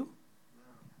fair to you?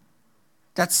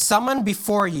 That someone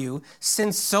before you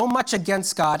sinned so much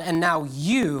against God, and now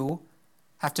you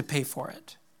have to pay for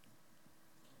it.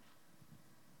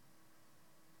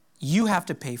 You have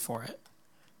to pay for it.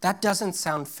 That doesn't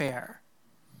sound fair.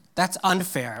 That's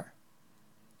unfair.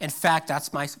 In fact,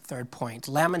 that's my third point.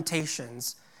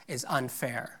 Lamentations is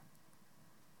unfair.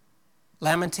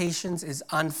 Lamentations is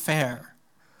unfair.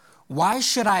 Why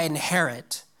should I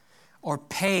inherit or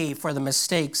pay for the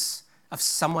mistakes of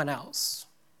someone else?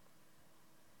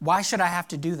 Why should I have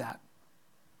to do that?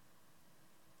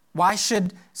 Why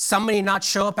should somebody not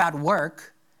show up at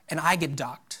work and I get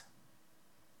docked?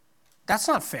 That's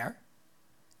not fair.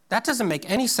 That doesn't make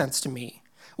any sense to me.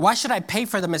 Why should I pay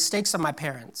for the mistakes of my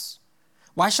parents?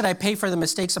 Why should I pay for the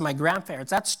mistakes of my grandparents?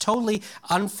 That's totally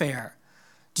unfair.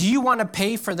 Do you want to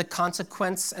pay for the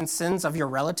consequence and sins of your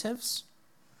relatives?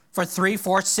 For 3,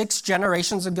 4, 6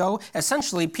 generations ago,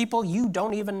 essentially people you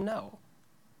don't even know.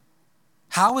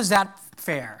 How is that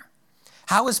fair?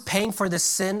 How is paying for the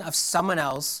sin of someone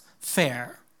else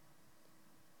fair?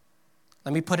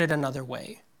 Let me put it another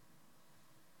way.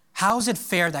 How is it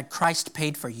fair that Christ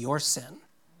paid for your sin?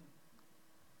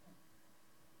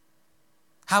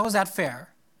 How is that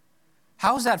fair?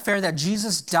 How is that fair that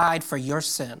Jesus died for your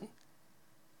sin?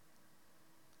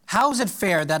 How is it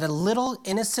fair that a little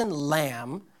innocent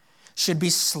lamb should be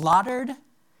slaughtered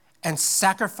and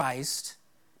sacrificed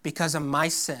because of my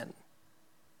sin?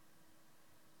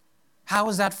 How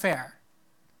is that fair?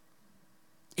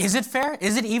 Is it fair?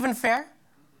 Is it even fair?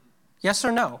 Yes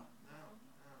or no?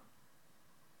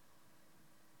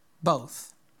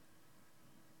 Both.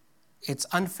 It's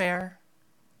unfair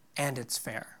and it's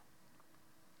fair.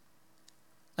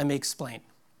 Let me explain.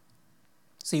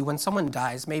 See, when someone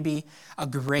dies, maybe a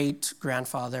great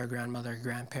grandfather, grandmother,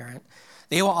 grandparent,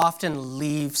 they will often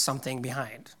leave something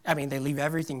behind. I mean, they leave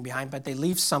everything behind, but they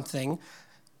leave something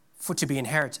to be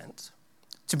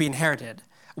inherited.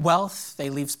 Wealth, they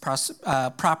leave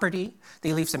property,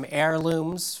 they leave some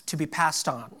heirlooms to be passed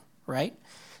on, right?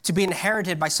 To be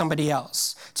inherited by somebody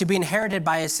else, to be inherited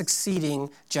by a succeeding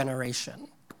generation.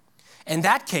 In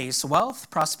that case, wealth,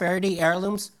 prosperity,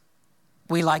 heirlooms,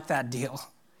 we like that deal.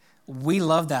 We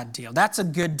love that deal. That's a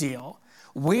good deal.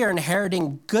 We are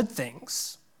inheriting good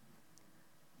things.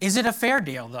 Is it a fair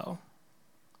deal, though?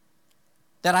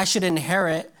 That I should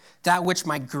inherit that which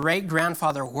my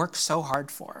great-grandfather worked so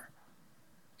hard for?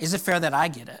 Is it fair that I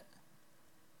get it?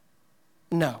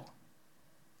 No.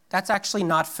 That's actually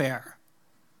not fair.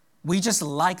 We just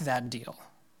like that deal.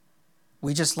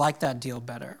 We just like that deal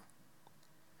better.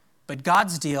 But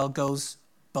God's deal goes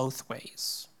both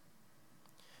ways.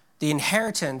 The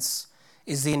inheritance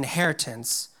is the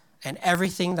inheritance and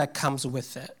everything that comes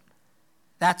with it.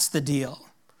 That's the deal.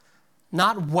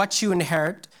 Not what you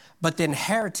inherit, but the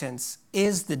inheritance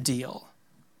is the deal.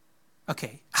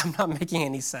 Okay, I'm not making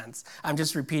any sense. I'm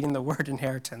just repeating the word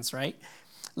inheritance, right?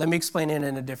 Let me explain it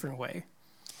in a different way.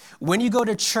 When you go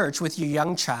to church with your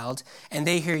young child and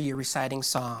they hear you reciting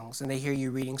songs and they hear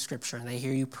you reading scripture and they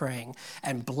hear you praying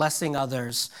and blessing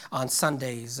others on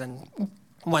Sundays and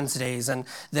Wednesdays, and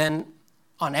then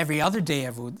on every other day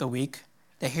of the week,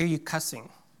 they hear you cussing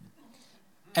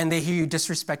and they hear you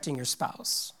disrespecting your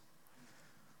spouse.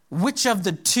 Which of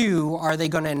the two are they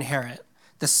going to inherit?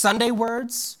 The Sunday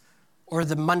words or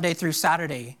the Monday through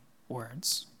Saturday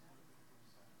words?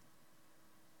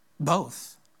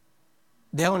 Both.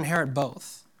 They'll inherit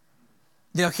both.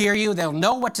 They'll hear you, they'll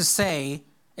know what to say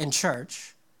in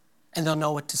church, and they'll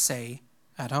know what to say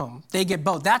at home. They get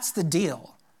both. That's the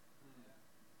deal.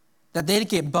 That they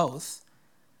get both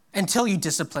until you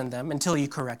discipline them, until you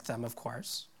correct them, of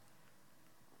course,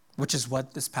 which is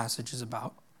what this passage is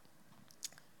about.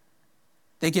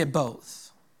 They get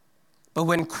both. But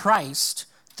when Christ,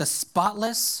 the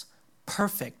spotless,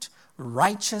 perfect,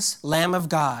 righteous Lamb of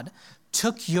God,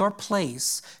 took your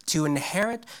place to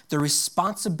inherit the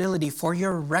responsibility for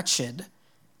your wretched,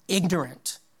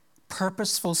 ignorant,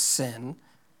 purposeful sin,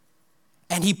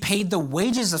 and he paid the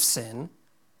wages of sin,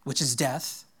 which is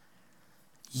death,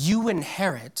 you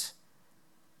inherit.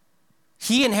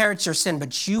 He inherits your sin,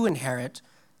 but you inherit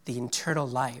the eternal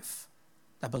life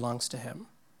that belongs to him.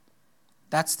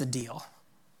 That's the deal.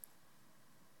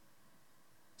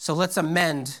 So let's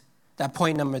amend that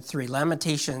point number 3.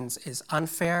 Lamentations is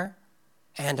unfair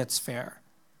and it's fair.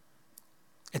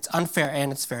 It's unfair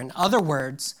and it's fair. In other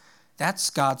words, that's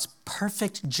God's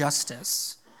perfect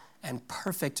justice and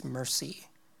perfect mercy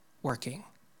working.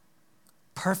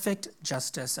 Perfect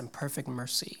justice and perfect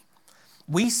mercy.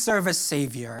 We serve a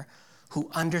Savior who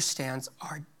understands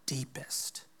our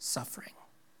deepest suffering.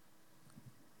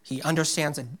 He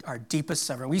understands our deepest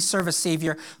suffering. We serve a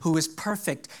Savior who is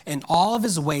perfect in all of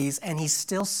his ways, and he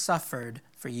still suffered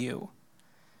for you.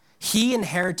 He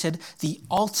inherited the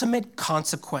ultimate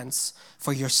consequence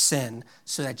for your sin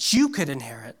so that you could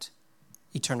inherit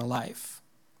eternal life.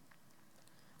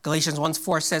 Galatians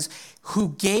 1:4 says,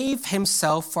 who gave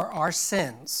himself for our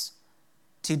sins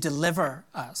to deliver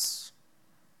us.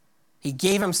 He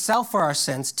gave himself for our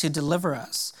sins to deliver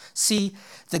us. See,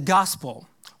 the gospel,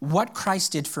 what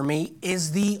Christ did for me,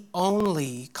 is the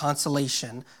only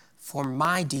consolation for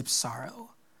my deep sorrow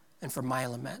and for my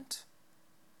lament.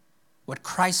 What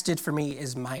Christ did for me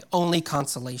is my only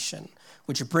consolation,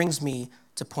 which brings me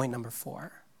to point number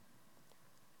 4.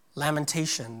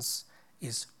 Lamentations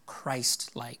is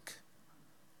Christ-like.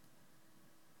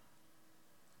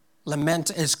 Lament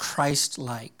is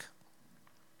Christ-like.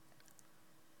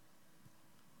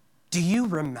 Do you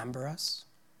remember us?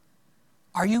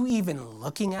 Are you even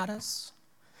looking at us?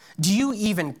 Do you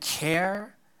even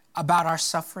care about our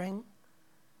suffering?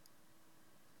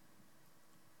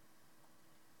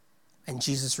 And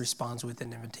Jesus responds with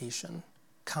an invitation.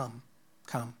 Come,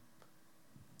 come.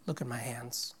 Look at my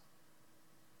hands.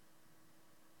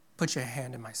 Put your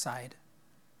hand in my side.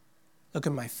 Look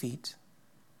at my feet.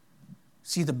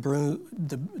 See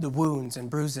the wounds and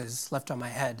bruises left on my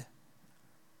head.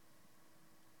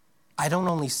 I don't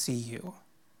only see you,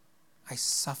 I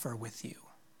suffer with you.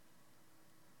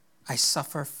 I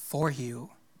suffer for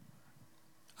you.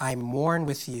 I mourn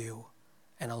with you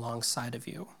and alongside of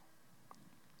you.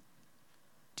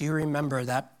 Do you remember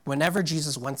that whenever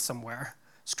Jesus went somewhere,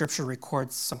 Scripture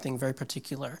records something very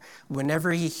particular.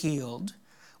 Whenever he healed,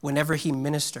 whenever he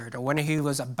ministered, or when he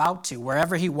was about to,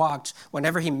 wherever he walked,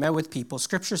 whenever he met with people,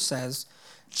 Scripture says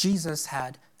Jesus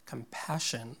had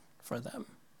compassion for them.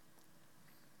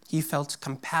 He felt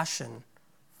compassion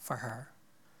for her.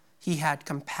 He had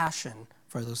compassion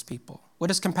for those people. What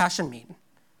does compassion mean?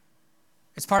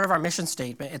 It's part of our mission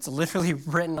statement. It's literally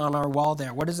written on our wall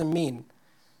there. What does it mean?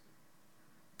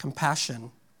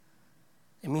 Compassion.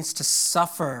 It means to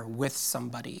suffer with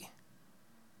somebody,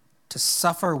 to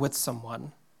suffer with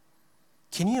someone.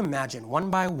 Can you imagine, one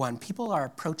by one, people are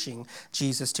approaching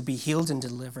Jesus to be healed and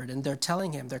delivered, and they're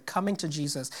telling him, they're coming to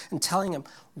Jesus and telling him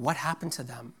what happened to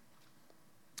them.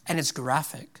 And it's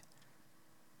graphic.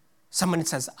 Someone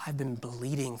says, I've been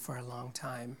bleeding for a long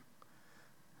time.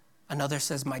 Another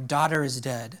says, my daughter is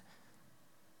dead.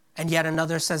 And yet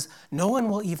another says, no one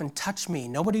will even touch me.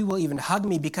 Nobody will even hug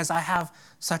me because I have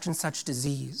such and such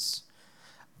disease.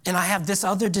 And I have this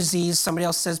other disease, somebody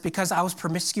else says, because I was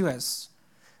promiscuous.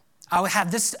 I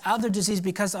have this other disease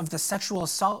because of the sexual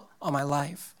assault on my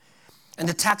life. And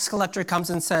the tax collector comes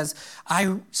and says,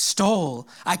 I stole.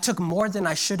 I took more than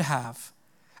I should have.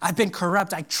 I've been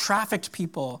corrupt. I trafficked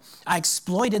people. I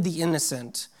exploited the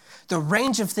innocent. The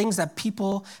range of things that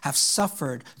people have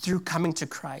suffered through coming to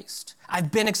Christ.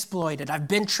 I've been exploited. I've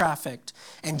been trafficked.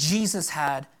 And Jesus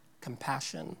had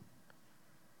compassion.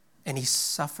 And he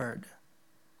suffered.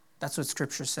 That's what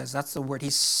Scripture says. That's the word. He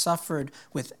suffered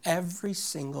with every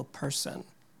single person.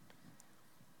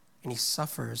 And he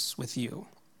suffers with you.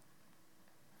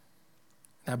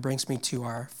 That brings me to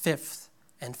our fifth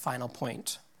and final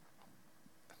point.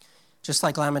 Just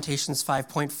like Lamentations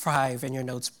 5.5 in your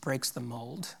notes breaks the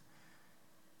mold.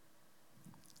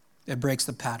 It breaks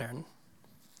the pattern.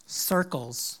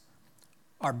 Circles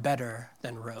are better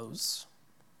than rows.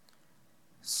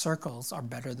 Circles are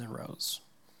better than rows.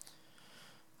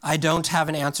 I don't have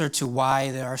an answer to why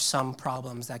there are some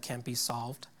problems that can't be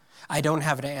solved. I don't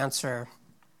have an answer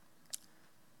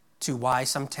to why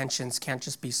some tensions can't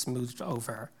just be smoothed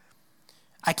over.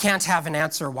 I can't have an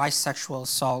answer why sexual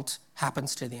assault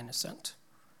happens to the innocent.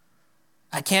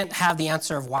 I can't have the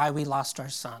answer of why we lost our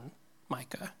son,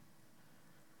 Micah.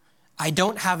 I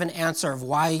don't have an answer of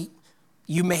why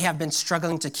you may have been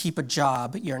struggling to keep a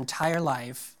job your entire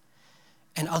life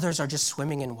and others are just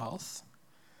swimming in wealth.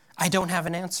 I don't have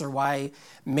an answer why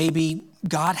maybe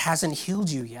God hasn't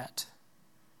healed you yet,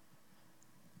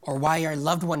 or why your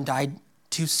loved one died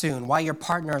too soon, why your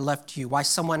partner left you, why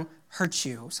someone hurt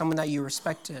you, someone that you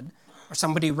respected, or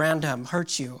somebody random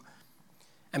hurt you.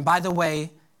 And by the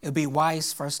way, it would be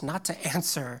wise for us not to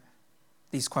answer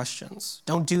these questions.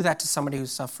 Don't do that to somebody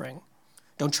who's suffering.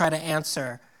 Don't try to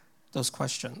answer those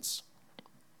questions.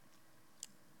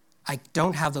 I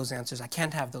don't have those answers. I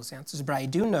can't have those answers, but I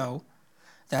do know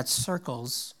that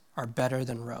circles are better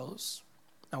than rows.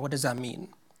 Now, what does that mean?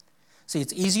 See,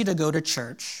 it's easy to go to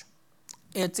church.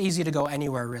 It's easy to go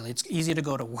anywhere, really. It's easy to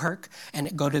go to work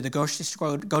and go to the grocery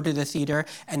store, go to the theater,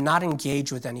 and not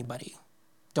engage with anybody.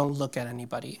 Don't look at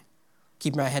anybody.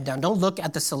 Keep my head down. Don't look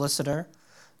at the solicitor.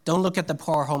 Don't look at the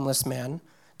poor homeless man.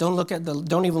 Don't even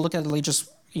look at the just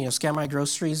scan my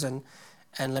groceries and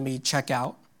let me check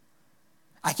out.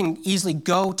 I can easily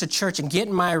go to church and get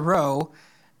in my row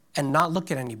and not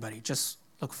look at anybody. Just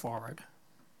look forward.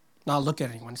 Not look at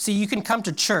anyone. See, you can come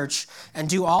to church and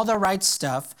do all the right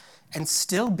stuff and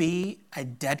still be a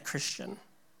dead Christian.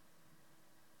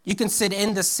 You can sit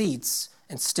in the seats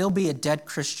and still be a dead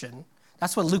Christian.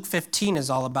 That's what Luke 15 is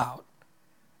all about.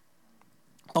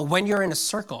 But when you're in a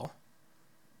circle,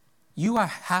 you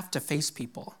have to face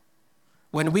people.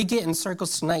 When we get in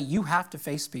circles tonight, you have to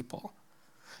face people.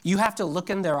 You have to look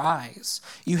in their eyes.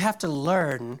 You have to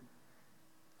learn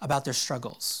about their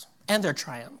struggles and their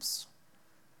triumphs.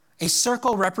 A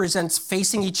circle represents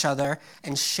facing each other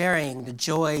and sharing the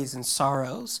joys and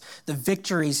sorrows, the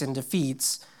victories and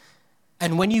defeats.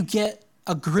 And when you get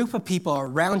a group of people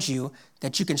around you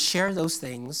that you can share those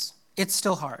things, it's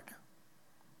still hard.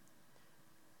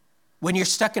 When you're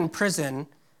stuck in prison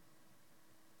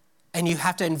and you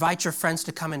have to invite your friends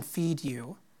to come and feed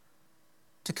you,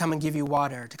 to come and give you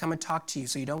water, to come and talk to you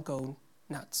so you don't go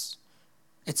nuts,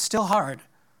 it's still hard,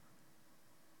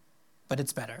 but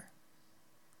it's better.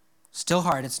 Still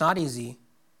hard. It's not easy,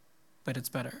 but it's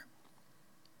better.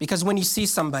 Because when you see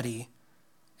somebody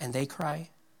and they cry,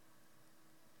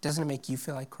 doesn't it make you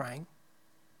feel like crying?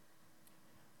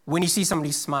 When you see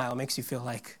somebody smile, it makes you feel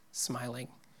like smiling.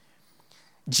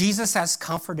 Jesus has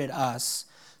comforted us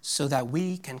so that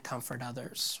we can comfort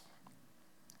others.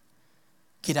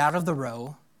 Get out of the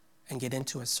row and get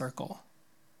into a circle.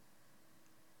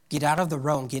 Get out of the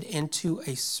row and get into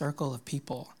a circle of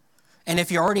people. And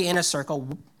if you're already in a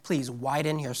circle, please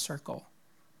widen your circle.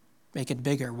 Make it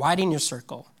bigger. Widen your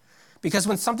circle. Because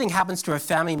when something happens to a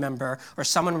family member or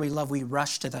someone we love, we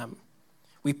rush to them.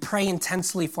 We pray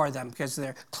intensely for them because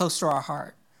they're close to our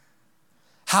heart.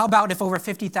 How about if over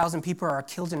 50,000 people are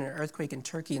killed in an earthquake in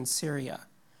Turkey and Syria?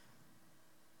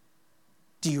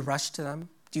 Do you rush to them?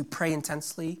 Do you pray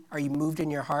intensely? Are you moved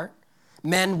in your heart?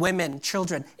 Men, women,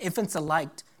 children, infants alike,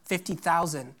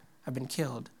 50,000 have been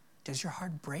killed. Does your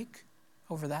heart break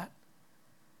over that?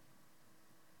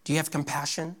 Do you have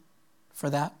compassion for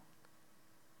that?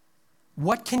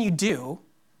 What can you do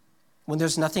when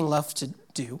there's nothing left to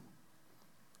do?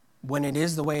 When it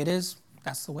is the way it is,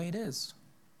 that's the way it is.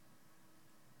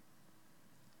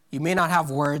 You may not have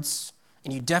words,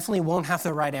 and you definitely won't have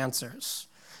the right answers.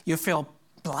 You feel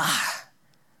blah.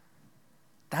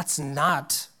 That's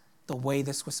not the way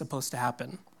this was supposed to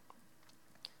happen.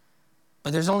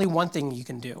 But there's only one thing you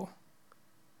can do.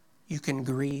 You can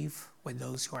grieve with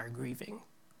those who are grieving.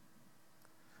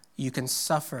 You can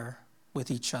suffer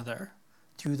with each other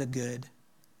through the good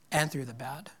and through the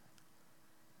bad.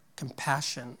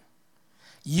 Compassion.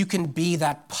 You can be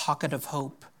that pocket of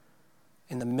hope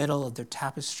in the middle of their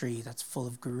tapestry that's full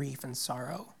of grief and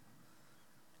sorrow.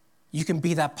 You can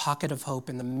be that pocket of hope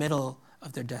in the middle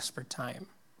of their desperate time.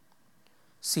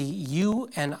 See, you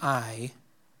and I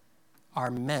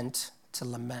are meant to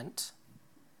lament.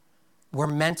 We're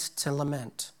meant to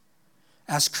lament.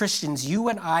 As Christians, you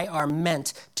and I are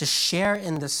meant to share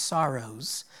in the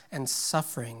sorrows and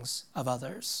sufferings of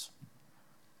others.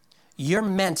 You're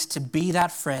meant to be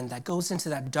that friend that goes into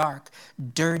that dark,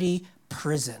 dirty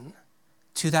prison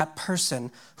to that person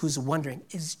who's wondering,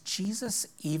 is Jesus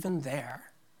even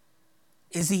there?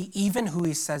 Is he even who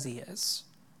he says he is?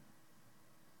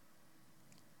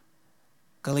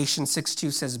 Galatians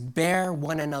 6:2 says, bear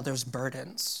one another's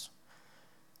burdens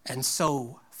and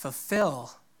so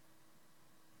fulfill.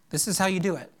 This is how you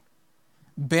do it.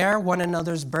 Bear one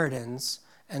another's burdens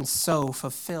and so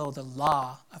fulfill the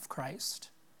law of Christ.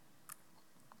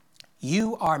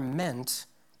 You are meant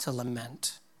to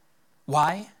lament.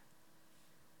 Why?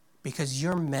 Because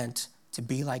you're meant to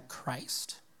be like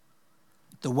Christ,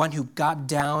 the one who got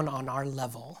down on our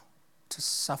level to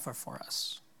suffer for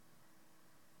us.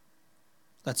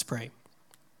 Let's pray.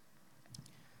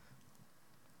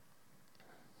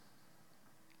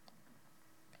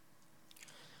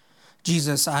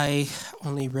 Jesus, I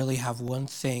only really have one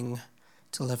thing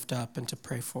to lift up and to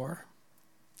pray for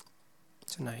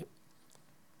tonight.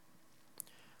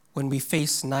 When we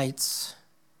face nights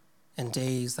and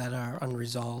days that are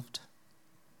unresolved,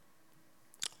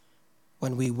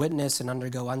 when we witness and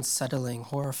undergo unsettling,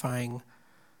 horrifying,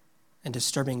 and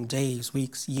disturbing days,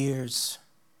 weeks, years,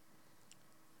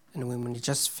 and when we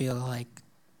just feel like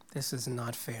this is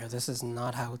not fair, this is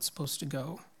not how it's supposed to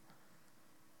go,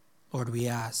 Lord, we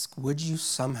ask, would you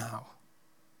somehow,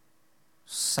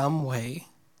 some way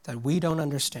that we don't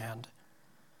understand,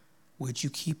 would you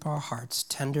keep our hearts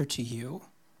tender to you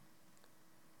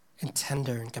and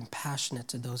tender and compassionate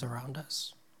to those around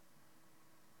us?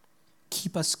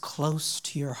 Keep us close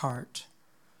to your heart.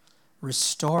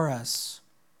 Restore us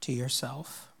to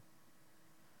yourself.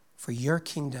 For your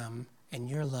kingdom and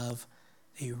your love,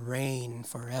 they reign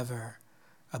forever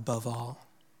above all.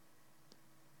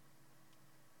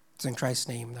 It's in Christ's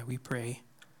name that we pray.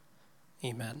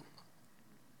 Amen.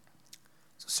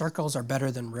 So circles are better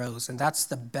than rows, and that's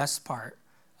the best part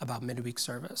about midweek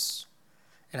service.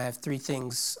 And I have 3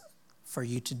 things for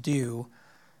you to do,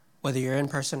 whether you're in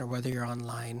person or whether you're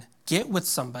online. Get with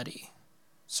somebody.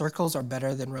 Circles are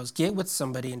better than rows. Get with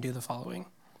somebody and do the following.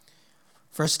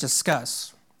 First,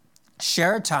 discuss.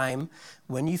 Share a time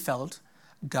when you felt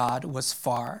God was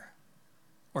far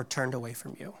or turned away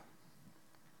from you.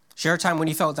 Share a time when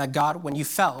you felt that God,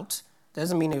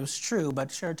 doesn't mean it was true,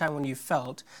 but share a time when you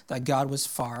felt that God was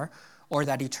far or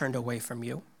that he turned away from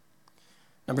you.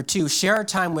 Number 2, share a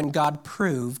time when God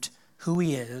proved who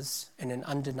he is in an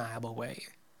undeniable way.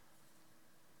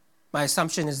 My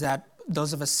assumption is that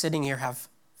those of us sitting here have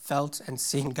felt and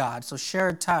seen God. So share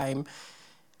a time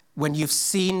when you've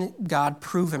seen God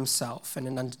prove himself in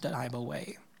an undeniable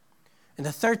way. And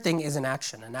the third thing is an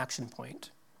action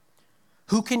point.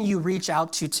 Who can you reach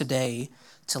out to today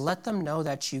to let them know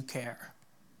that you care?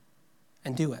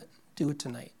 And do it. Do it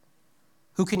tonight.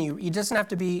 It doesn't have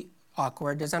to be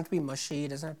awkward. It doesn't have to be mushy. It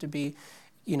doesn't have to be,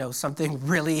 something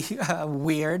really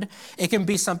weird. It can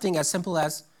be something as simple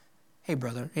as, hey,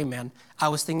 brother, hey, man, I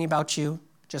was thinking about you,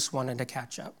 just wanted to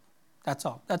catch up. That's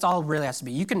all. That's all it really has to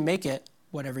be. You can make it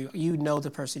whatever you know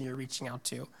the person you're reaching out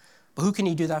to. But who can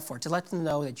you do that for? To let them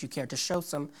know that you care, to show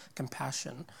some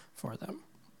compassion for them.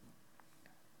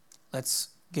 Let's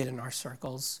get in our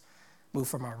circles, move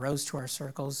from our rows to our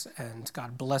circles, and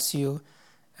God bless you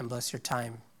and bless your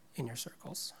time in your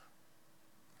circles.